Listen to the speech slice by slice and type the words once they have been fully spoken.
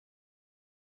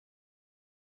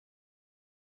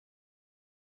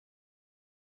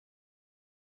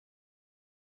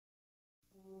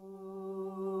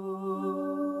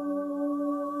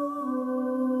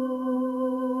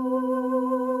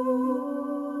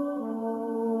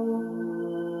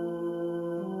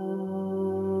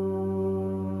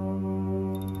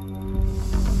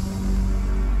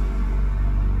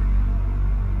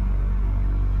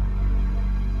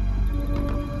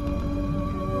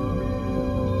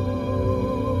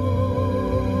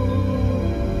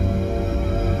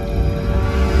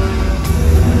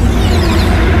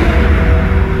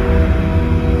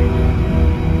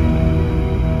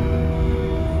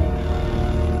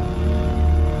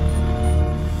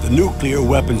nuclear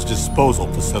weapons disposal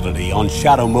facility on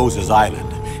Shadow Moses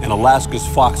Island in Alaska's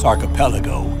Fox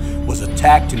Archipelago was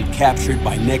attacked and captured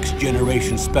by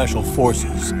next-generation special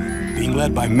forces, being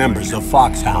led by members of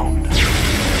Foxhound.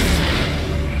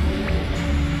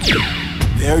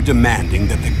 They're demanding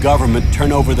that the government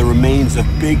turn over the remains of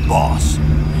Big Boss,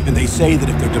 and they say that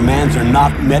if their demands are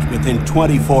not met within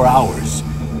 24 hours,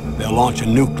 they'll launch a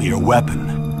nuclear weapon.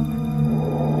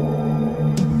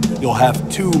 You'll have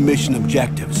two mission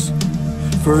objectives.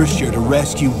 First, you're to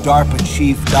rescue DARPA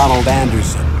Chief Donald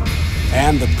Anderson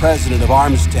and the President of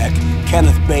Armstech,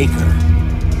 Kenneth Baker.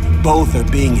 Both are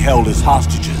being held as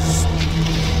hostages.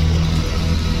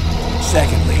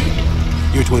 Secondly,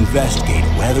 you're to investigate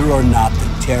whether or not the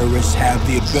terrorists have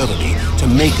the ability to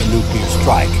make a nuclear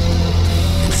strike,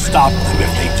 and stop them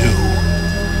if they do.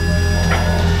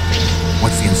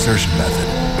 What's the insertion method?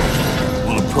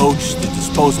 We'll approach the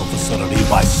disposal facility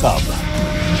by sub.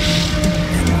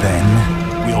 And then?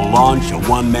 We'll launch a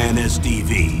one-man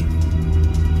SDV.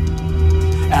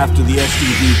 After the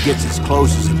SDV gets as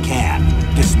close as it can,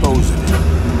 dispose of it.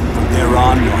 From there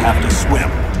on, you'll have to swim.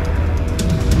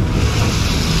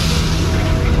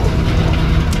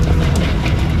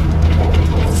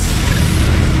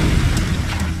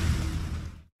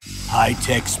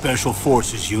 High-tech Special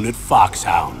Forces Unit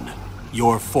Foxhound.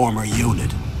 Your former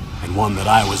unit, and one that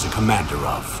I was a commander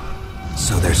of.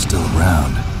 So they're still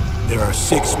around. There are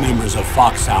 6 members of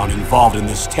Foxhound involved in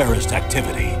this terrorist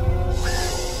activity.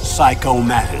 Psycho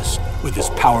Mattis, with his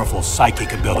powerful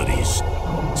psychic abilities.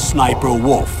 Sniper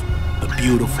Wolf, the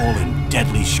beautiful and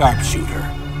deadly sharpshooter.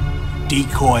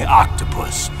 Decoy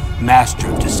Octopus, master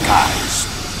of disguise.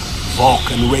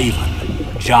 Vulcan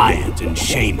Raven, giant and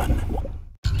shaman.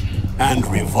 And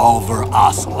Revolver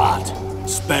Ocelot,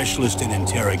 specialist in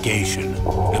interrogation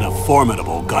and a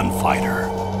formidable gunfighter.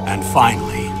 And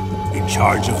finally, in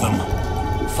charge of them,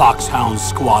 Foxhound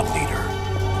squad leader,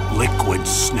 Liquid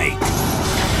Snake.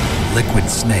 Liquid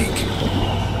Snake?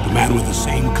 The man with the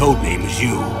same codename as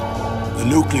you. The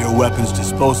nuclear weapons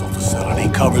disposal facility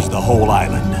covers the whole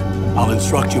island. I'll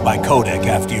instruct you by codec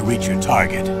after you reach your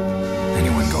target.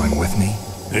 Anyone going with me?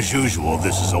 As usual,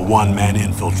 this is a one-man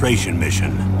infiltration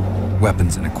mission.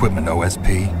 Weapons and equipment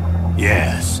OSP?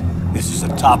 Yes. This is a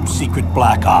top-secret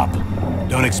black op.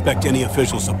 Don't expect any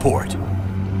official support.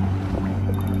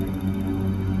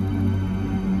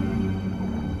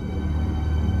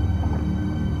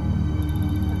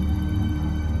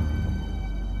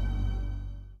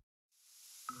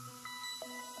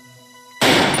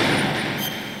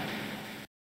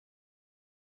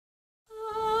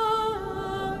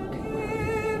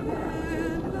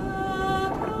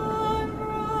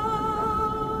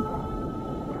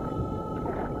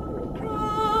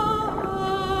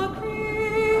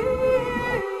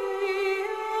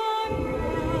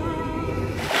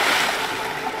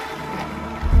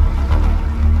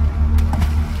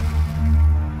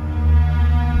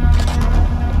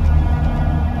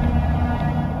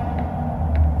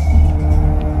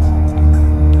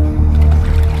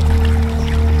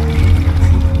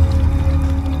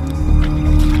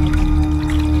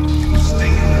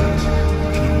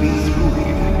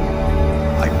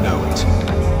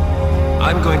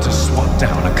 I'm going to swat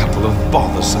down a couple of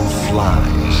bothersome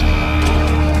flies.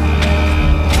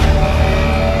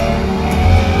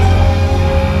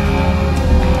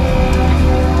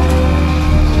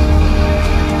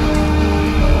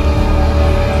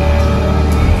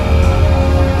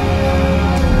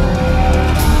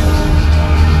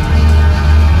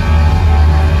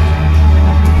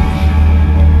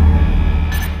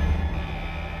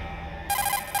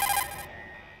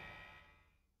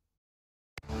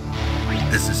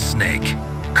 This is Snake.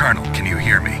 Colonel, can you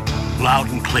hear me? Loud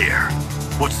and clear.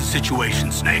 What's the situation,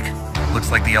 Snake?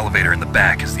 Looks like the elevator in the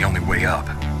back is the only way up.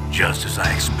 Just as I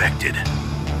expected.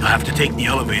 You'll have to take the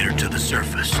elevator to the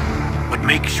surface, but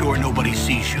make sure nobody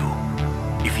sees you.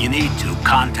 If you need to,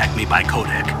 contact me by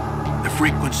codec. The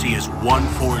frequency is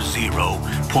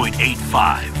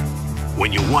 140.85.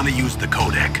 When you want to use the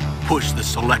codec, push the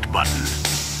select button.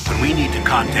 When we need to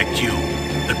contact you,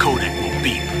 the codec will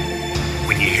beep.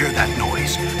 When you hear that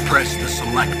noise, press the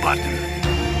select button.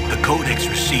 The codec's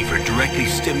receiver directly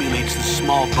stimulates the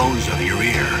small bones of your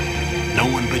ear. No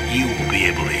one but you will be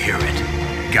able to hear it.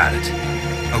 Got it.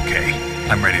 Okay,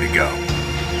 I'm ready to go.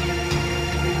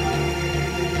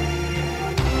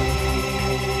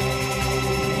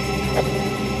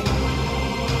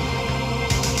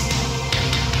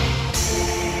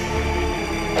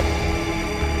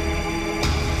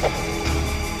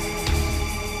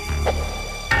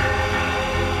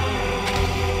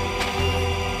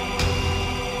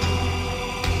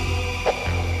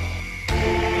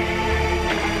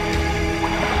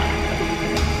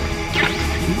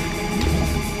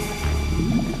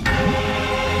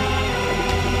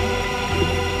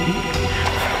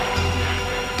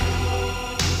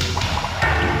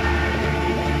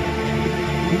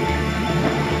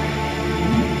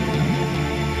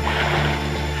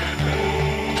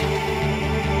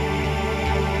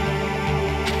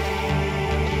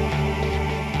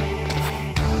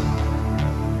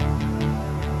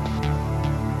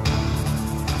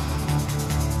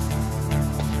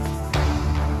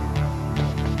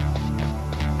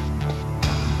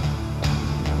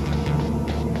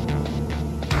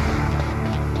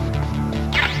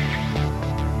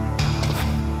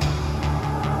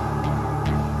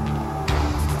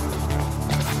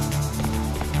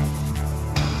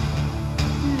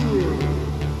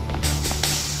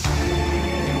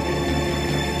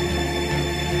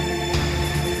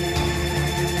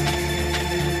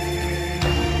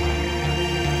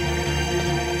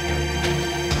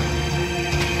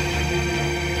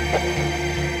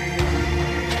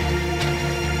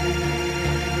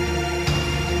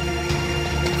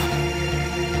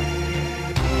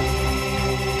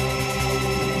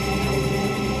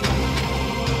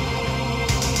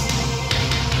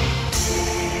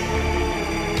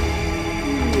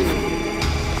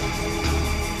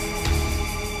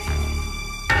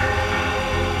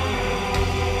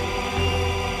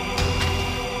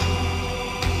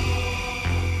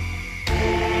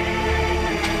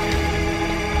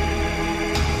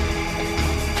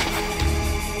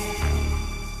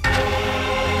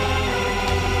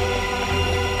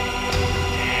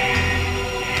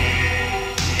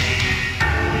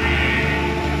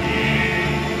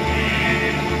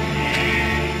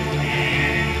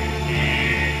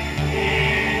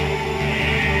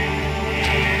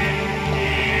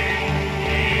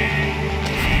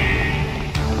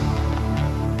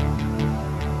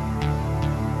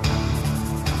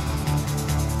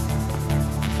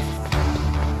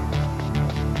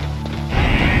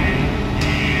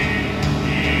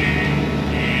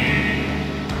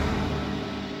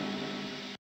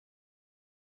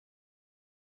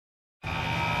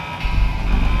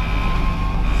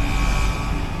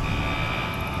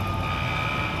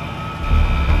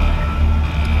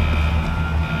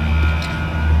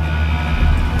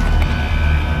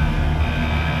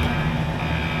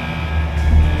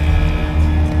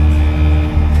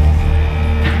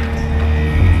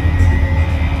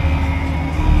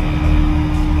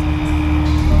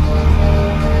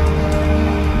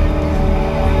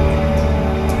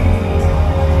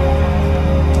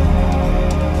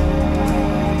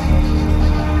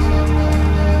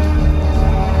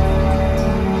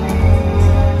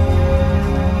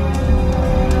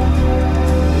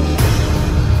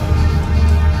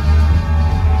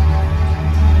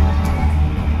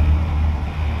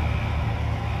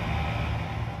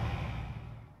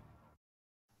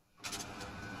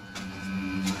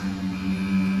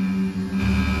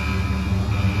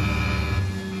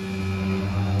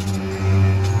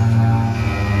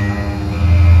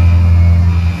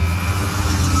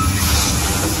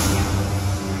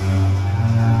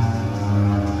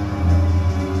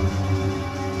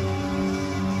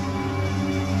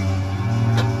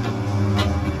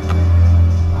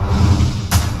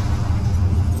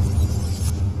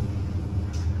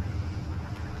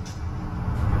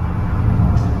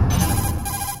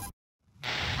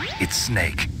 It's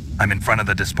Snake. I'm in front of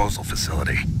the disposal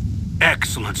facility.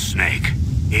 Excellent, Snake.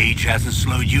 Age hasn't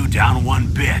slowed you down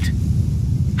one bit.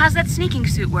 How's that sneaking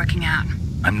suit working out?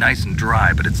 I'm nice and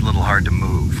dry, but it's a little hard to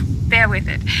move. Bear with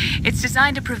it. It's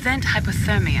designed to prevent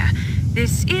hypothermia.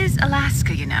 This is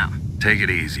Alaska, you know. Take it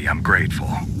easy, I'm grateful.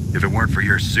 If it weren't for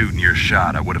your suit and your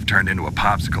shot, I would have turned into a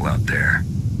popsicle out there.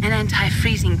 An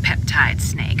anti-freezing peptide,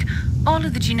 Snake. All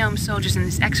of the genome soldiers in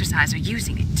this exercise are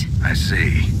using it. I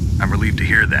see. I'm relieved to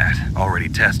hear that. Already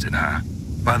tested, huh?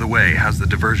 By the way, how's the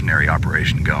diversionary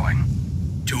operation going?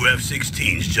 2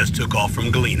 F-16s just took off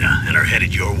from Galena and are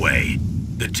headed your way.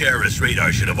 The terrorist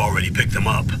radar should have already picked them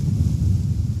up.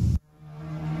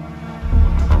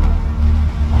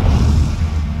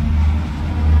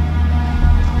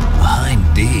 Behind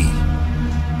D.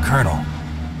 Colonel,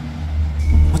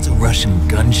 what's a Russian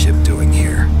gunship doing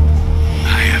here?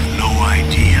 I have no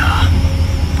idea,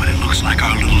 but it looks like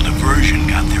our little diversion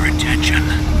got their attention.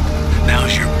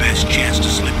 Now's your best chance to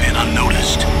slip in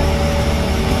unnoticed.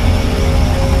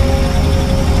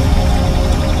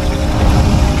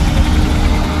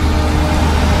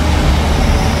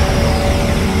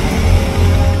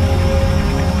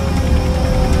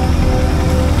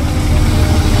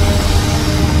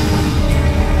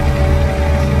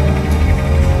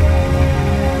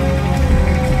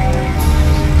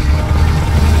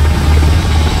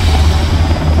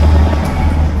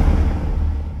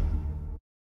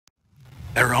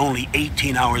 There are only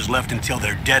 18 hours left until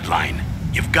their deadline.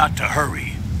 You've got to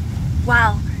hurry.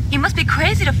 Wow, you must be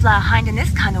crazy to fly behind in this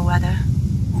kind of weather.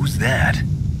 Who's that?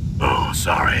 Oh,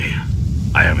 sorry.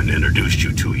 I haven't introduced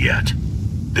you to yet.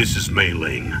 This is Mei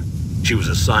Ling. She was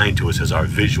assigned to us as our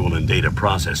visual and data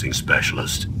processing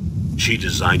specialist. She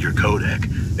designed your codec,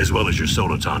 as well as your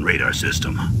Soliton radar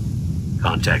system.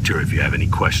 Contact her if you have any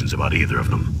questions about either of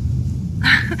them.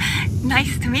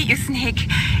 Nice to meet you, Snake.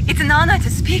 It's an honor to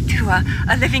speak to a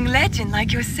living legend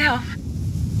like yourself.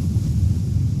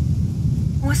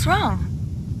 What's wrong?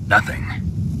 Nothing.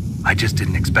 I just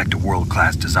didn't expect a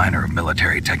world-class designer of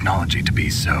military technology to be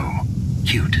so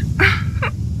cute.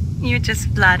 You're just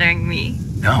flattering me.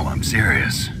 No, I'm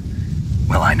serious.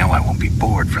 Well, I know I won't be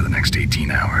bored for the next 18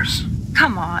 hours.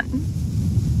 Come on.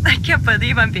 I can't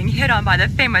believe I'm being hit on by the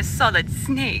famous Solid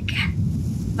Snake.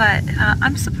 But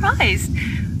I'm surprised.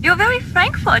 You're very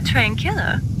frank for a trained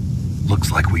killer.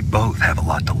 Looks like we both have a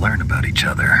lot to learn about each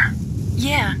other.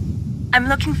 Yeah. I'm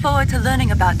looking forward to learning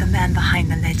about the man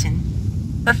behind the legend.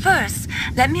 But first,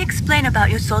 let me explain about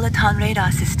your Soliton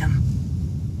radar system.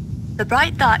 The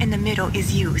bright dot in the middle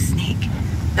is you, Snake.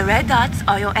 The red dots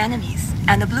are your enemies,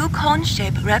 and the blue cone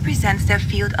shape represents their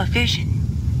field of vision.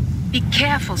 Be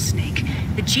careful, Snake.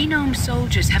 The genome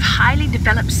soldiers have highly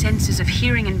developed senses of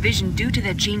hearing and vision due to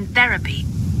their gene therapy.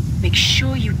 Make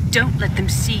sure you don't let them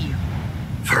see you.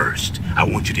 First, I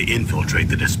want you to infiltrate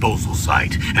the disposal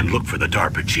site and look for the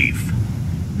DARPA chief.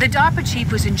 The DARPA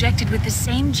chief was injected with the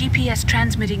same GPS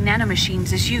transmitting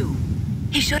nanomachines as you.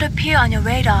 He should appear on your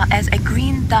radar as a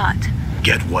green dot.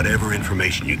 Get whatever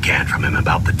information you can from him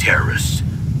about the terrorists.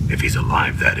 If he's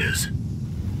alive, that is.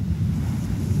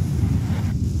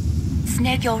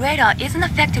 Snake, your radar isn't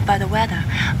affected by the weather,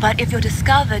 but if you're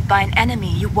discovered by an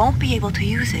enemy, you won't be able to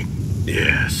use it.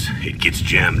 Yes, it gets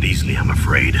jammed easily, I'm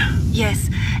afraid. Yes,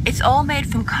 it's all made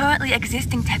from currently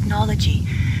existing technology.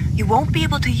 You won't be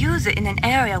able to use it in an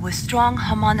area with strong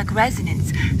harmonic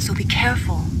resonance, so be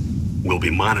careful. We'll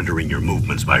be monitoring your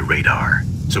movements by radar,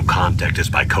 so contact us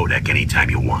by codec anytime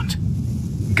you want.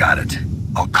 Got it.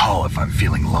 I'll call if I'm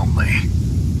feeling lonely.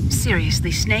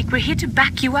 Seriously, Snake, we're here to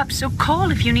back you up, so call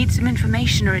if you need some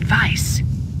information or advice.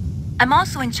 I'm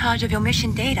also in charge of your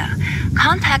mission data.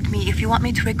 Contact me if you want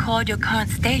me to record your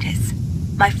current status.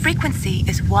 My frequency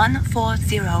is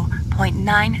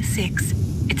 140.96.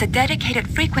 It's a dedicated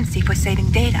frequency for saving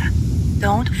data.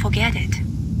 Don't forget it.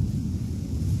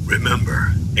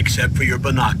 Remember, except for your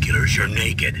binoculars, you're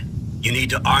naked. You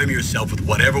need to arm yourself with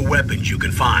whatever weapons you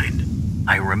can find.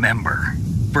 I remember.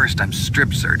 First I'm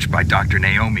strip searched by Dr.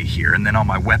 Naomi here, and then all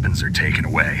my weapons are taken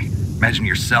away. Imagine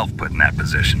yourself put in that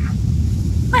position.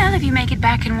 Well, if you make it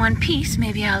back in one piece,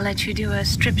 maybe I'll let you do a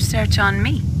strip search on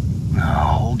me.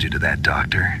 I'll hold you to that,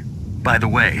 Doctor. By the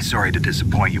way, sorry to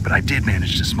disappoint you, but I did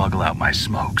manage to smuggle out my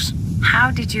smokes.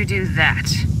 How did you do that?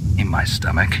 In my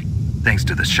stomach. Thanks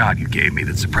to the shot you gave me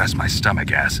that suppressed my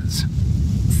stomach acids.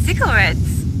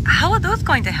 Cigarettes? How are those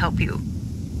going to help you?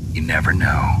 You never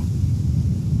know.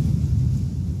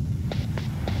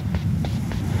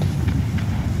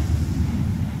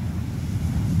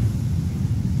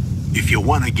 If you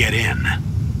want to get in,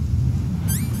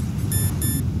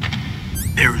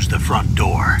 There's the front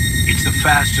door. It's the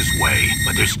fastest way,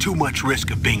 but there's too much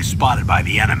risk of being spotted by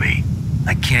the enemy.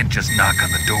 I can't just knock on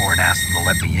the door and ask them to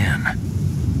let me in.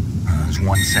 There's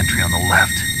one sentry on the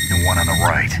left and one on the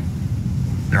right.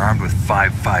 They're armed with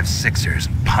 5.56ers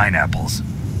and pineapples.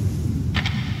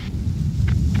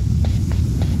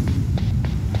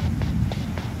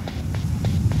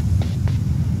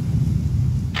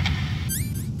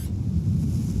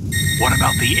 What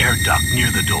about the air duct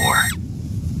near the door?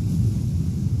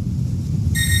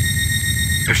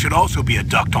 There should also be a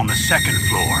duct on the second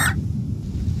floor.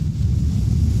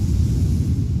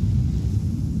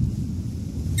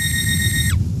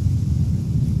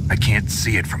 I can't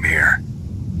see it from here.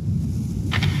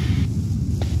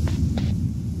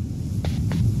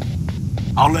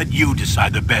 I'll let you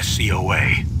decide the best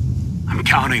COA. I'm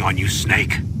counting on you,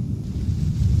 Snake.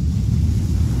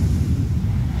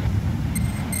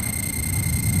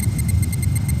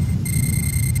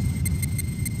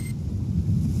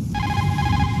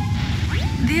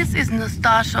 This is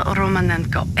Nastasha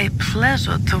Romanenko. A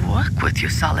pleasure to work with you,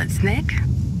 Solid Snake.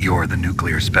 You're the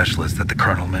nuclear specialist that the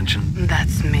Colonel mentioned?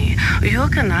 That's me. You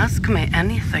can ask me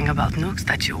anything about nukes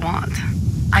that you want.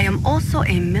 I am also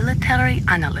a military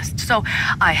analyst, so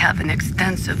I have an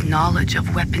extensive knowledge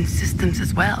of weapon systems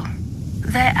as well.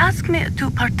 They asked me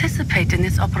to participate in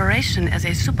this operation as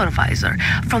a supervisor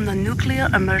from the Nuclear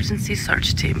Emergency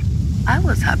Search Team. I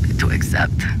was happy to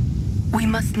accept. We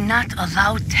must not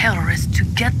allow terrorists to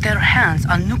get their hands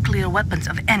on nuclear weapons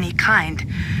of any kind.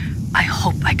 I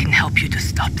hope I can help you to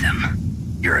stop them.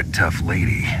 You're a tough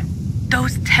lady.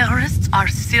 Those terrorists are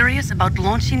serious about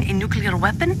launching a nuclear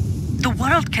weapon? The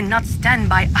world cannot stand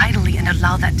by idly and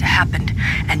allow that to happen,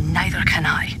 and neither can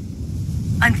I.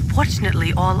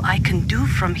 Unfortunately, all I can do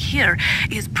from here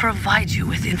is provide you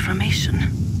with information.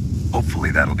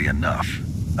 Hopefully that'll be enough.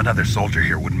 Another soldier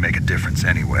here wouldn't make a difference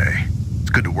anyway. It's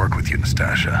good to work with you,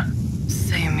 Nastasha.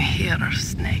 Same here,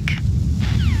 Snake.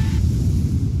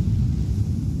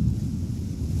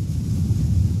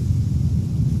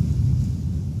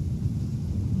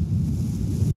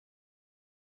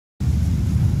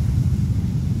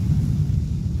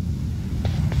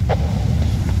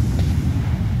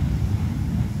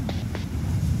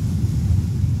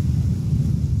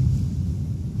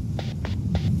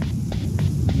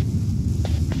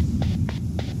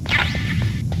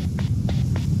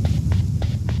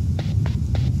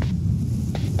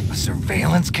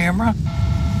 Surveillance camera?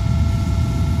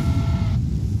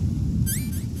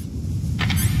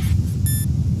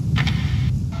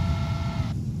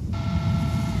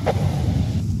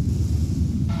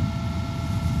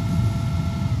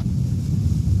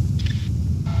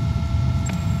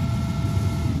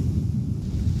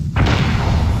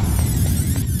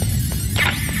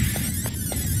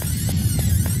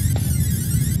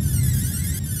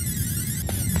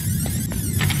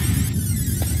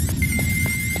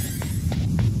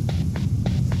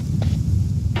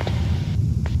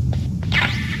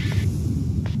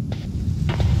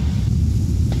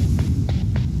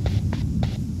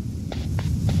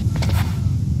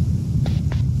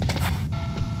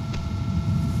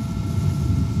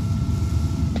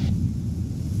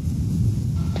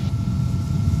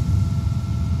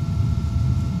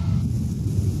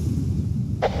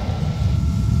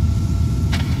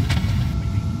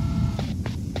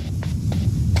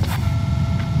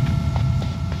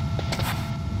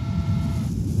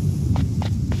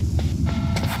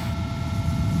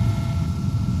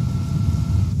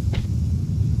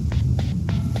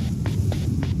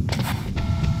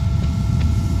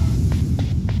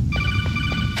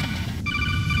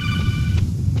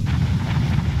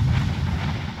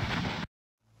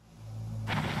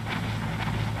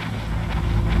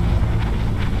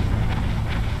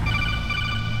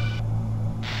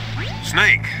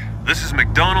 Snake, this is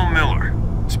McDonald Miller.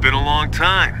 It's been a long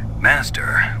time.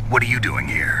 Master, what are you doing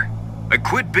here? I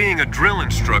quit being a drill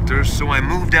instructor, so I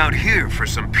moved out here for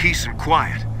some peace and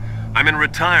quiet. I'm in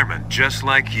retirement, just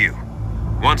like you.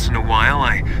 Once in a while,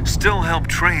 I still help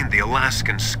train the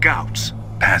Alaskan Scouts.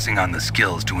 Passing on the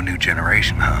skills to a new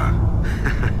generation, huh?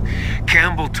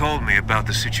 Campbell told me about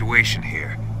the situation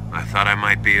here. I thought I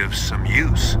might be of some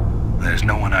use. There's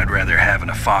no one I'd rather have in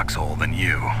a foxhole than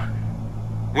you.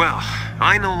 Well,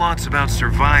 I know lots about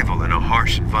survival in a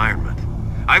harsh environment.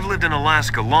 I've lived in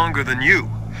Alaska longer than you,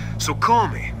 so call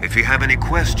me if you have any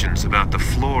questions about the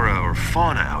flora or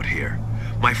fauna out here.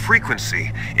 My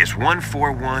frequency is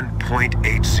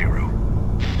 141.80.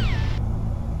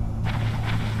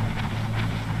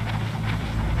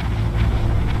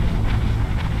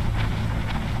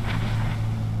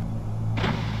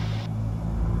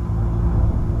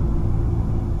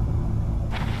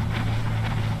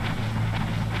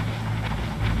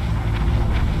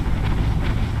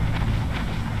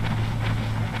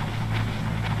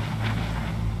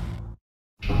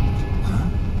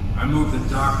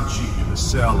 the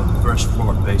cell in the first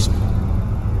floor basement.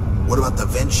 What about the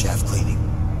vent shaft cleaning?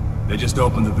 They just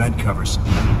opened the vent covers.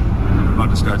 They're about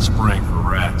to start spraying for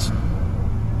rats.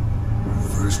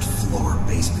 First floor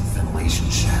basement ventilation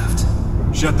shaft.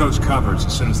 Shut those covers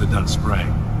as soon as they're done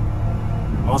spraying.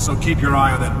 Also keep your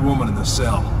eye on that woman in the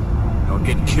cell. Don't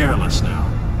get careless now.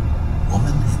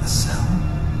 Woman in the cell?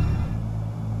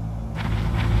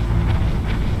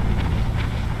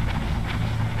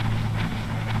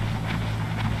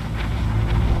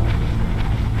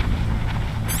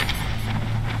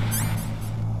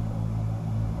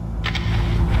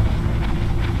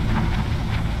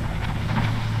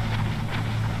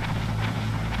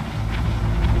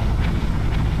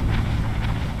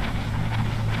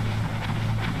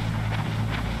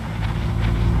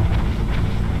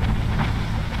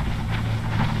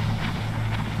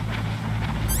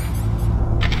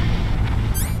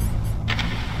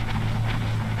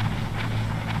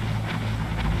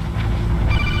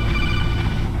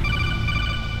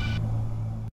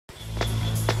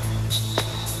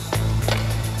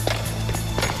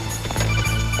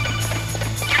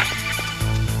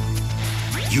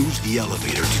 Use the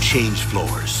elevator to change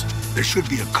floors. There should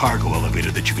be a cargo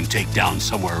elevator that you can take down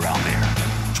somewhere around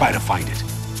there. Try to find it.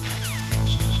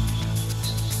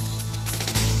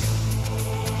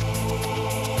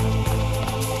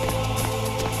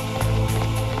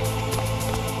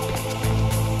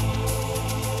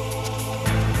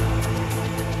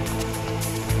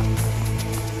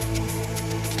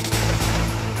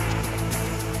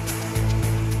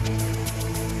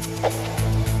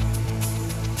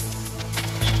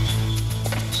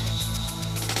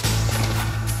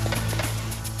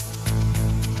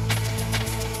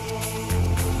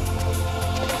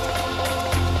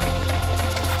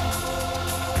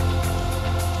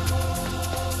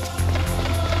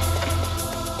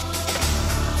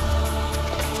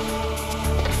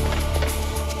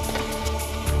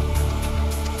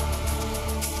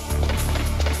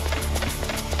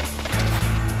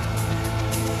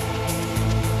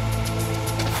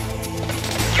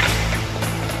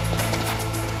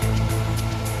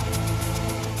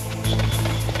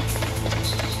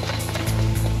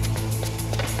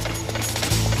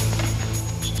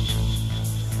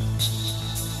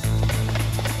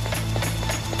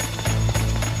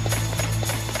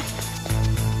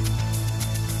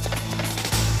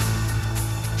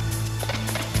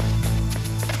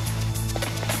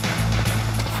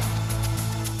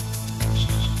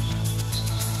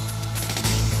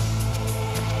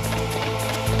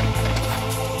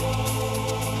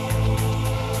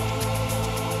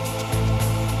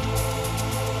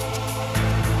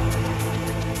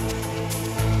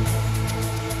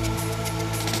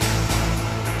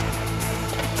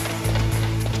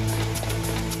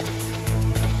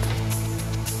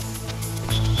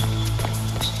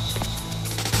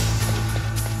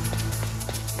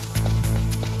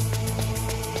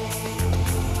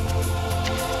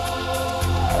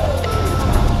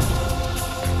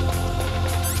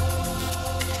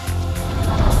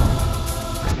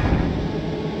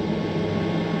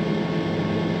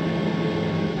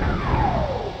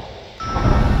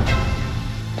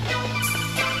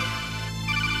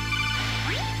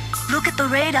 Look at the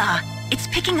radar. It's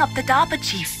picking up the DARPA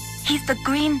chief. He's the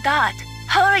green dot.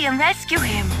 Hurry and rescue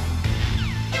him.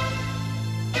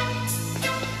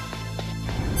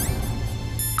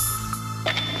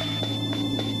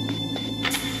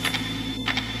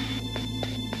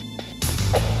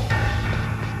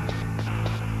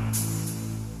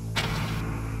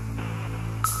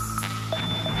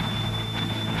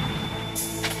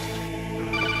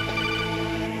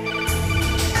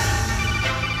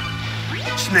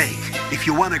 Snake, if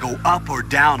you want to go up or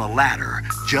down a ladder,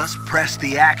 just press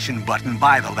the action button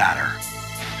by the ladder.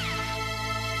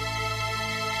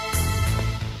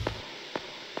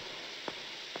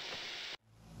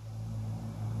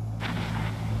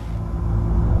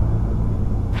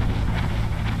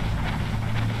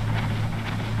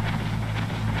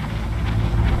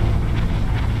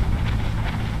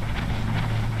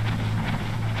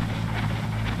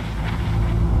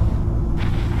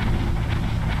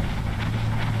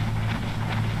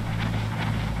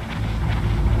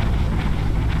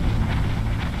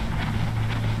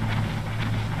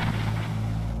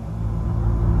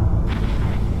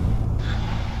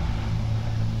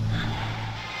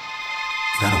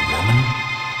 Is that a woman?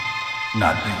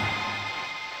 Not me.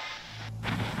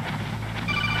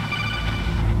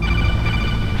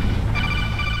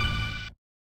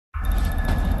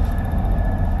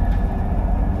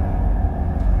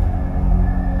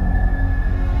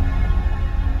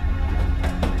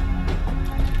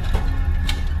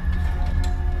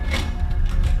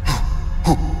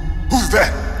 Who's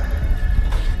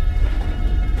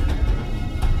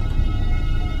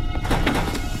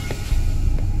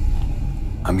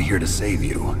I'm here to save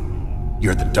you.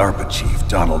 You're the DARPA chief,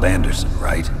 Donald Anderson,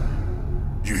 right?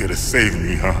 You here to save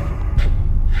me, huh?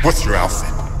 What's your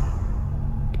outfit?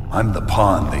 I'm the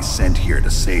pawn they sent here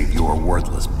to save your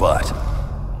worthless butt.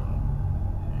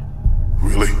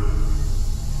 Really?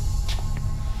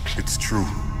 It's true.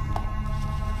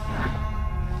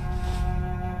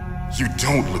 You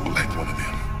don't look like one of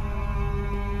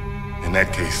them. In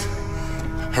that case,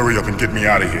 hurry up and get me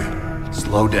out of here.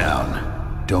 Slow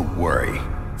down. Don't worry.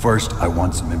 First, I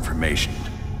want some information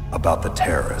about the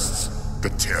terrorists. The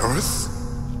terrorists?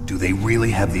 Do they really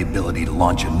have the ability to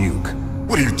launch a nuke?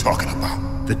 What are you talking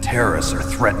about? The terrorists are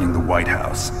threatening the White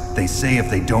House. They say if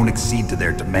they don't accede to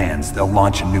their demands, they'll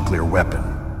launch a nuclear weapon.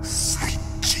 Sweet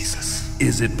Jesus.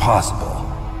 Is it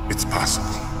possible? It's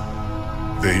possible.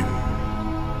 They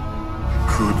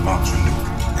could launch a nuke.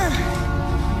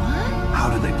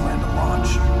 How do they plan to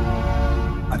launch?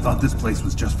 I thought this place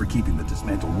was just for keeping the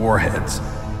dismantled warheads.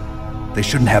 They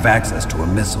shouldn't have access to a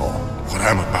missile. What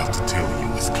I'm about to tell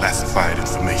you is classified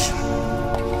information.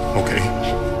 Okay?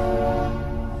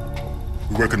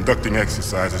 We're conducting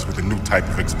exercises with a new type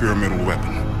of experimental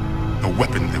weapon. A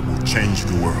weapon that will change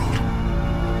the world.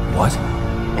 What?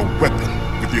 A weapon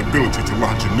with the ability to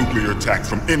launch a nuclear attack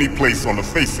from any place on the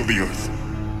face of the Earth.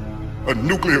 A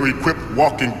nuclear-equipped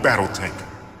walking battle tank.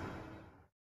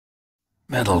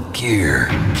 Metal Gear.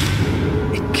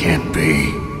 It can't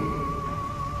be.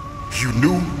 You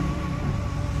knew?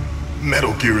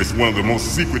 Metal Gear is one of the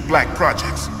most secret black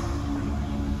projects.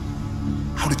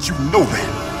 How did you know that?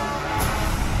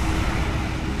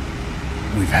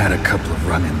 We've had a couple of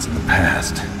run-ins in the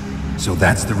past. So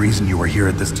that's the reason you were here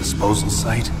at this disposal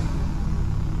site?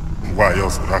 Why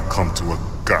else would I come to a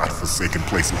godforsaken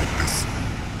place like this?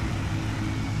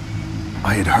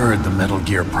 I had heard the Metal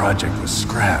Gear project was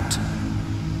scrapped.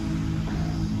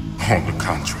 On the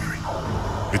contrary,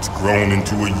 it's grown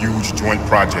into a huge joint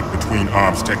project between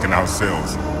Arms Tech and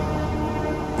ourselves.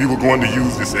 We were going to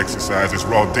use this exercise as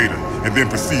raw data and then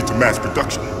proceed to mass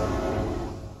production.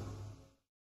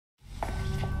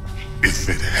 If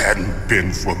it hadn't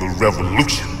been for the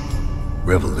revolution...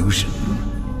 Revolution?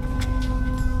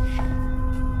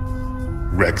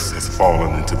 Rex has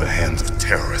fallen into the hands of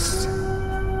terrorists.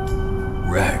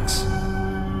 Rex?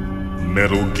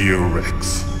 Metal Gear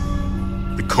Rex.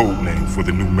 The code name for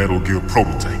the new Metal Gear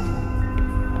prototype.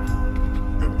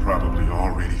 They're probably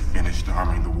already finished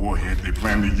arming the warhead they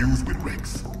plan to use with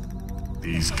Rex.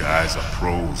 These guys are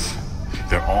pros.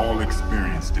 They're all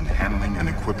experienced in handling and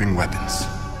equipping weapons.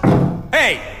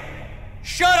 Hey!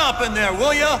 Shut up in there,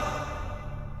 will ya?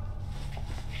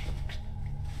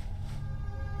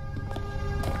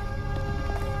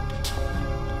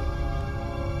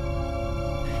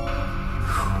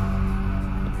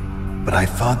 But I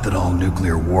thought that all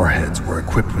nuclear warheads were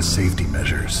equipped with safety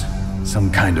measures.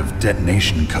 Some kind of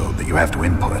detonation code that you have to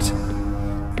input.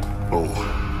 Oh,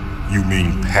 you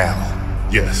mean PAL?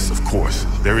 Yes, of course,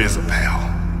 there is a PAL.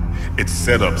 It's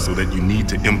set up so that you need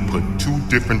to input 2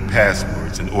 different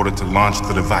passwords in order to launch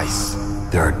the device.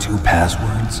 There are 2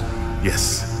 passwords?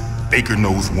 Yes. Baker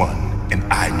knows one, and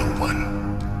I know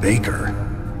one. Baker?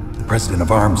 The president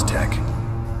of Arms Tech?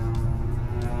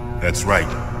 That's right.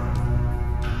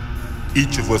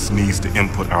 Each of us needs to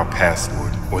input our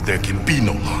password, or there can be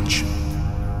no launch.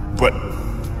 But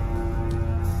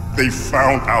they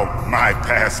found out my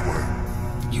password.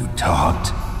 You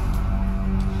talked?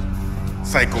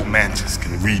 Psycho Mantis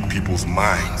can read people's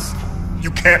minds.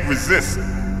 You can't resist.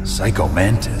 Psycho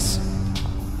Mantis?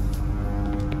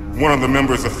 One of the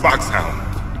members of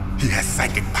Foxhound. He has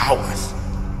psychic powers.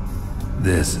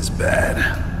 This is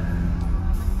bad.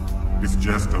 It's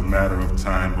just a matter of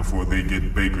time before they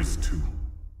get Baker's too.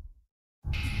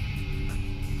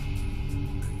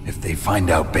 If they find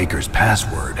out Baker's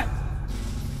password...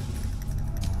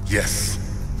 Yes,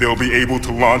 they'll be able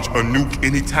to launch a nuke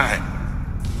anytime.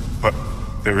 But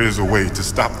there is a way to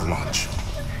stop the launch.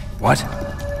 What?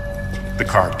 The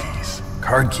card keys.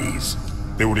 Card keys?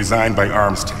 They were designed by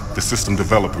Arms Tech, the system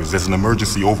developers, as an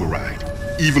emergency override.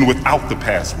 Even without the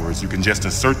passwords, you can just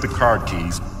insert the card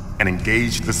keys and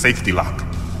engage the safety lock.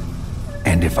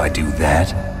 And if I do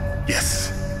that?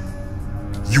 Yes.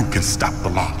 You can stop the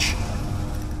launch.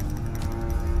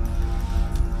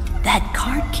 That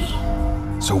card key.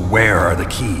 So where are the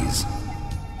keys?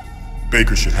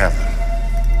 Baker should have them.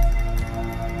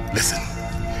 Listen,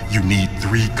 you need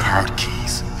 3 card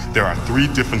keys. There are 3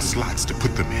 different slots to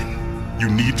put them in. You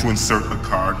need to insert a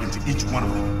card into each one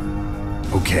of them.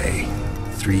 Okay,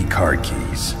 3 card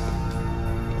keys.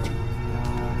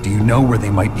 Do you know where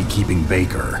they might be keeping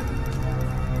Baker?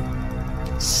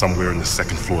 Somewhere in the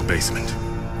 2nd floor basement.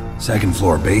 2nd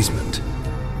floor basement?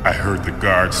 I heard the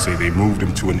guards say they moved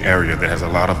him to an area that has a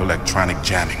lot of electronic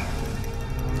jamming.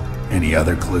 Any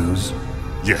other clues?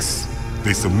 Yes,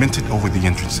 they cemented over the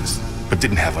entrances, but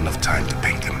didn't have enough time to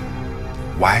paint them.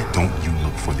 Why don't you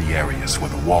look for the areas where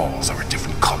the walls are a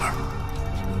different color?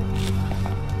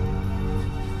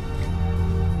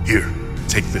 Here,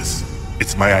 take this.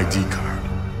 It's my ID card.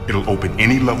 It'll open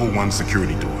any level 1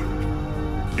 security door.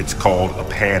 It's called a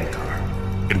PAN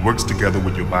card. It works together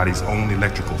with your body's own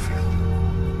electrical field.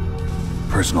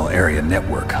 Personal area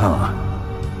network, huh?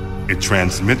 It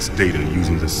transmits data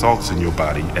using the salts in your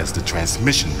body as the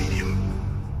transmission medium.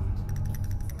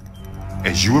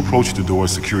 As you approach the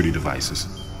door's security devices,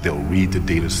 they'll read the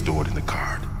data stored in the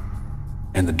card.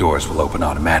 And the doors will open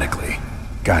automatically.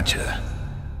 Gotcha.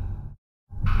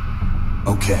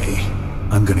 Okay,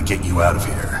 I'm gonna get you out of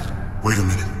here. Wait a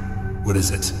minute. What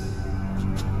is it?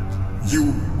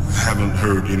 You haven't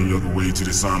heard any other way to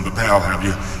disarm the PAL, have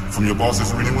you? From your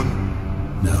bosses or anyone?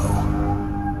 No.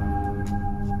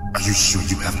 Are you sure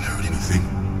you haven't heard anything?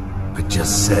 I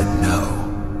just said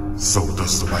no. So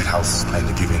does the White House plan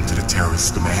to give in to the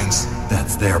terrorist demands?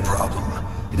 That's their problem.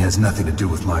 It has nothing to do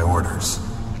with my orders.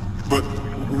 But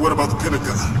what about the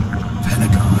Pentagon?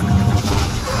 Pentagon?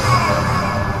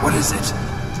 What is it?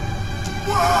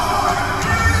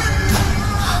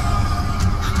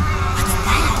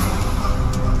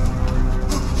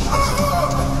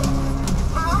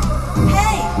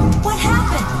 Hey, what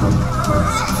happened?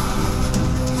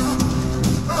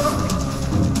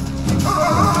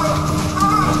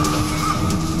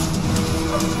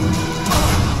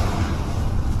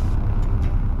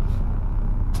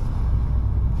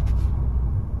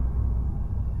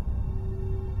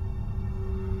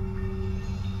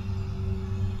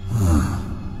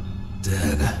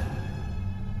 Dead.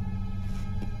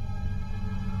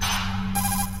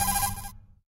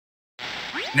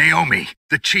 Naomi,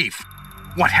 the chief.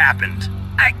 What happened?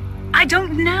 I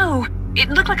don't know. It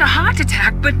looked like a heart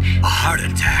attack, but... A heart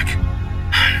attack?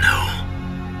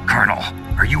 No. Colonel,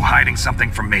 are you hiding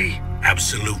something from me?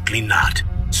 Absolutely not.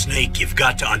 Snake, you've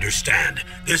got to understand.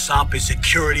 This op is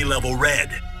security level red.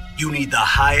 You need the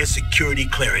highest security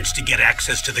clearance to get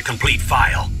access to the complete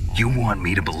file. You want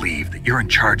me to believe that you're in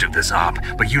charge of this op,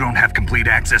 but you don't have complete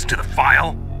access to the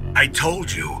file? I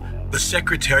told you, the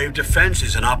Secretary of Defense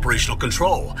is in operational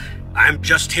control. I'm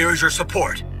just here as your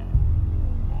support.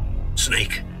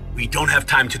 Snake, we don't have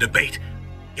time to debate.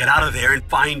 Get out of there and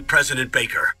find President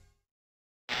Baker.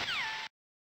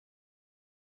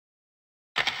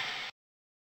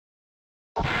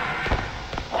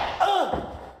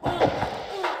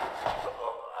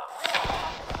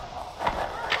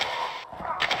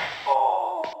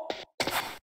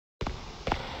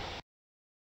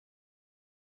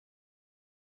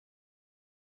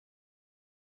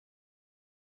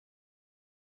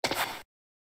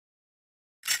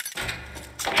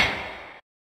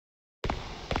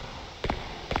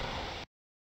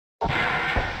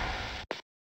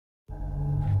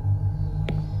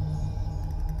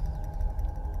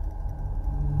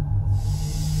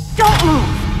 Don't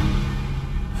move!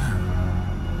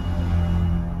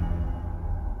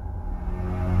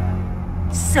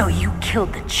 So you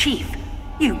killed the chief,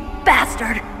 you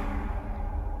bastard!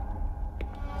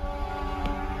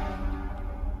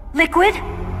 Liquid?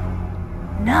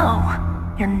 No,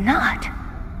 you're not.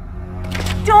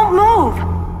 Don't move!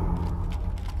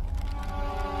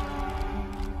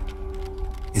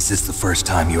 Is this the first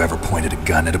time you ever pointed a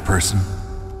gun at a person?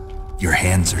 Your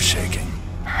hands are shaking.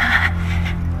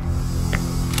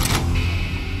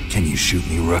 Can you shoot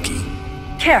me, rookie?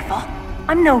 Careful,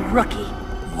 I'm no rookie.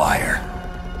 Liar.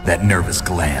 That nervous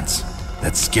glance,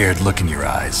 that scared look in your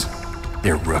eyes.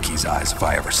 They're rookie's eyes if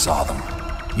I ever saw them.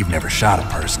 You've never shot a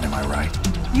person, am I right?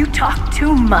 You talk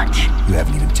too much. You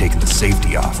haven't even taken the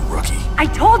safety off, rookie. I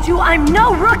told you I'm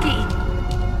no rookie!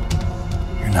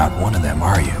 You're not one of them,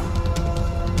 are you?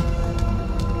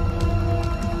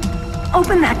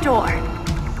 Open that door.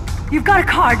 You've got a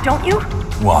card, don't you?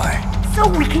 Why? So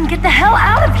we can get the hell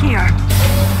out of here!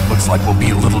 Looks like we'll be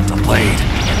a little delayed.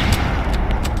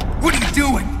 What are you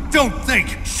doing? Don't think!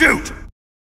 Shoot!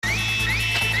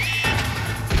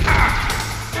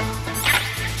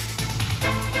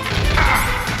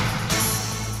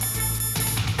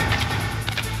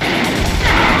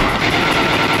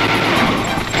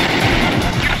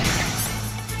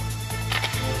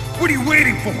 What are you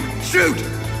waiting for? Shoot!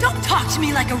 Don't talk to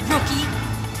me like a rookie.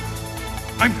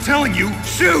 I'm telling you,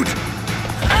 shoot!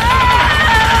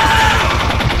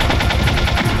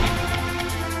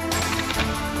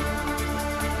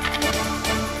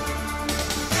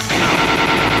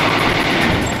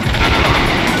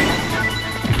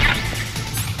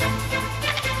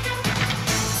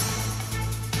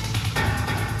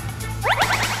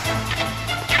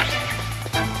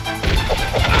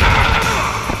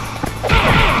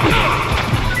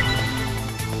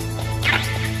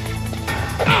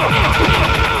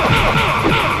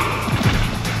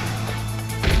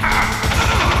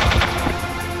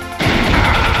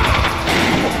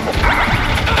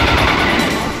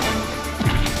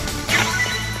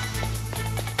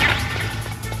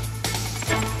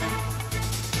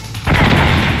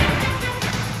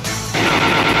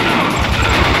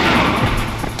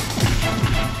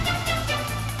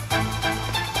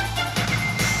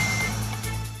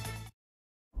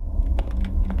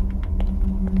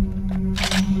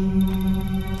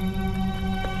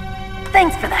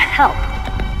 Thanks for the help.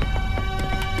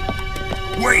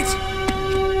 Wait!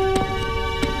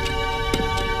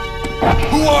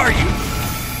 Who are you?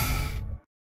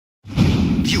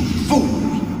 You fool!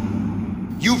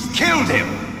 You've killed him!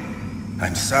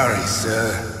 I'm sorry,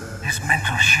 sir. His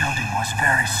mental shielding was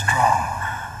very strong.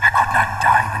 I could not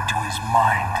dive into his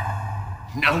mind.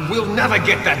 Now we'll never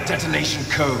get that detonation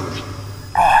code.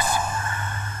 Boss,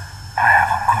 I have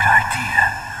a good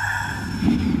idea.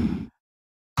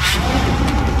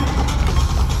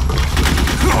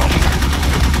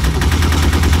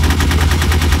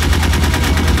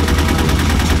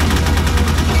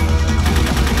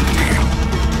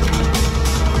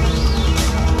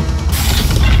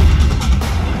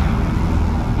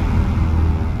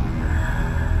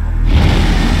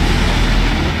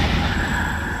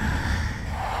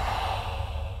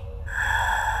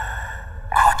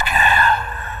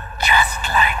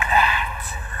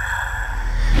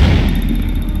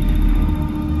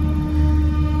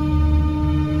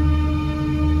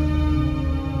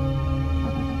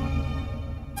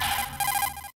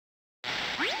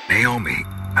 Naomi,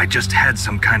 I just had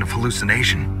some kind of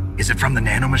hallucination. Is it from the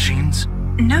nanomachines?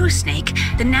 No, Snake.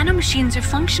 The nanomachines are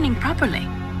functioning properly.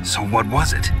 So what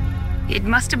was it? It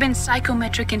must have been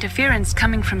psychometric interference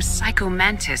coming from Psycho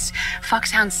Mantis,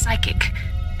 Foxhound's psychic.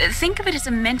 Think of it as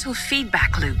a mental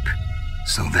feedback loop.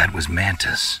 So that was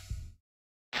Mantis.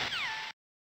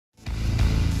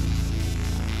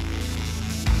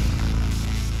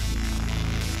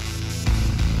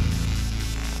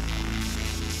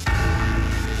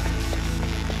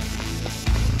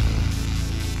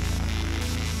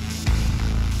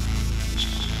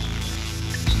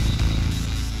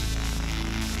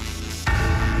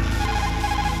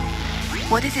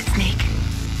 What is it, Snake?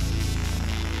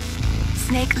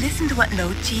 Snake, listen to what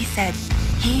Lo Ji said.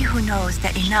 He who knows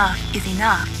that enough is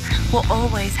enough will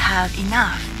always have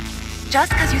enough.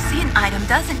 Just because you see an item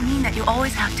doesn't mean that you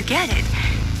always have to get it.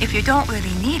 If you don't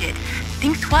really need it,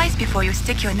 think twice before you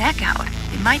stick your neck out.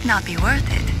 It might not be worth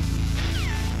it.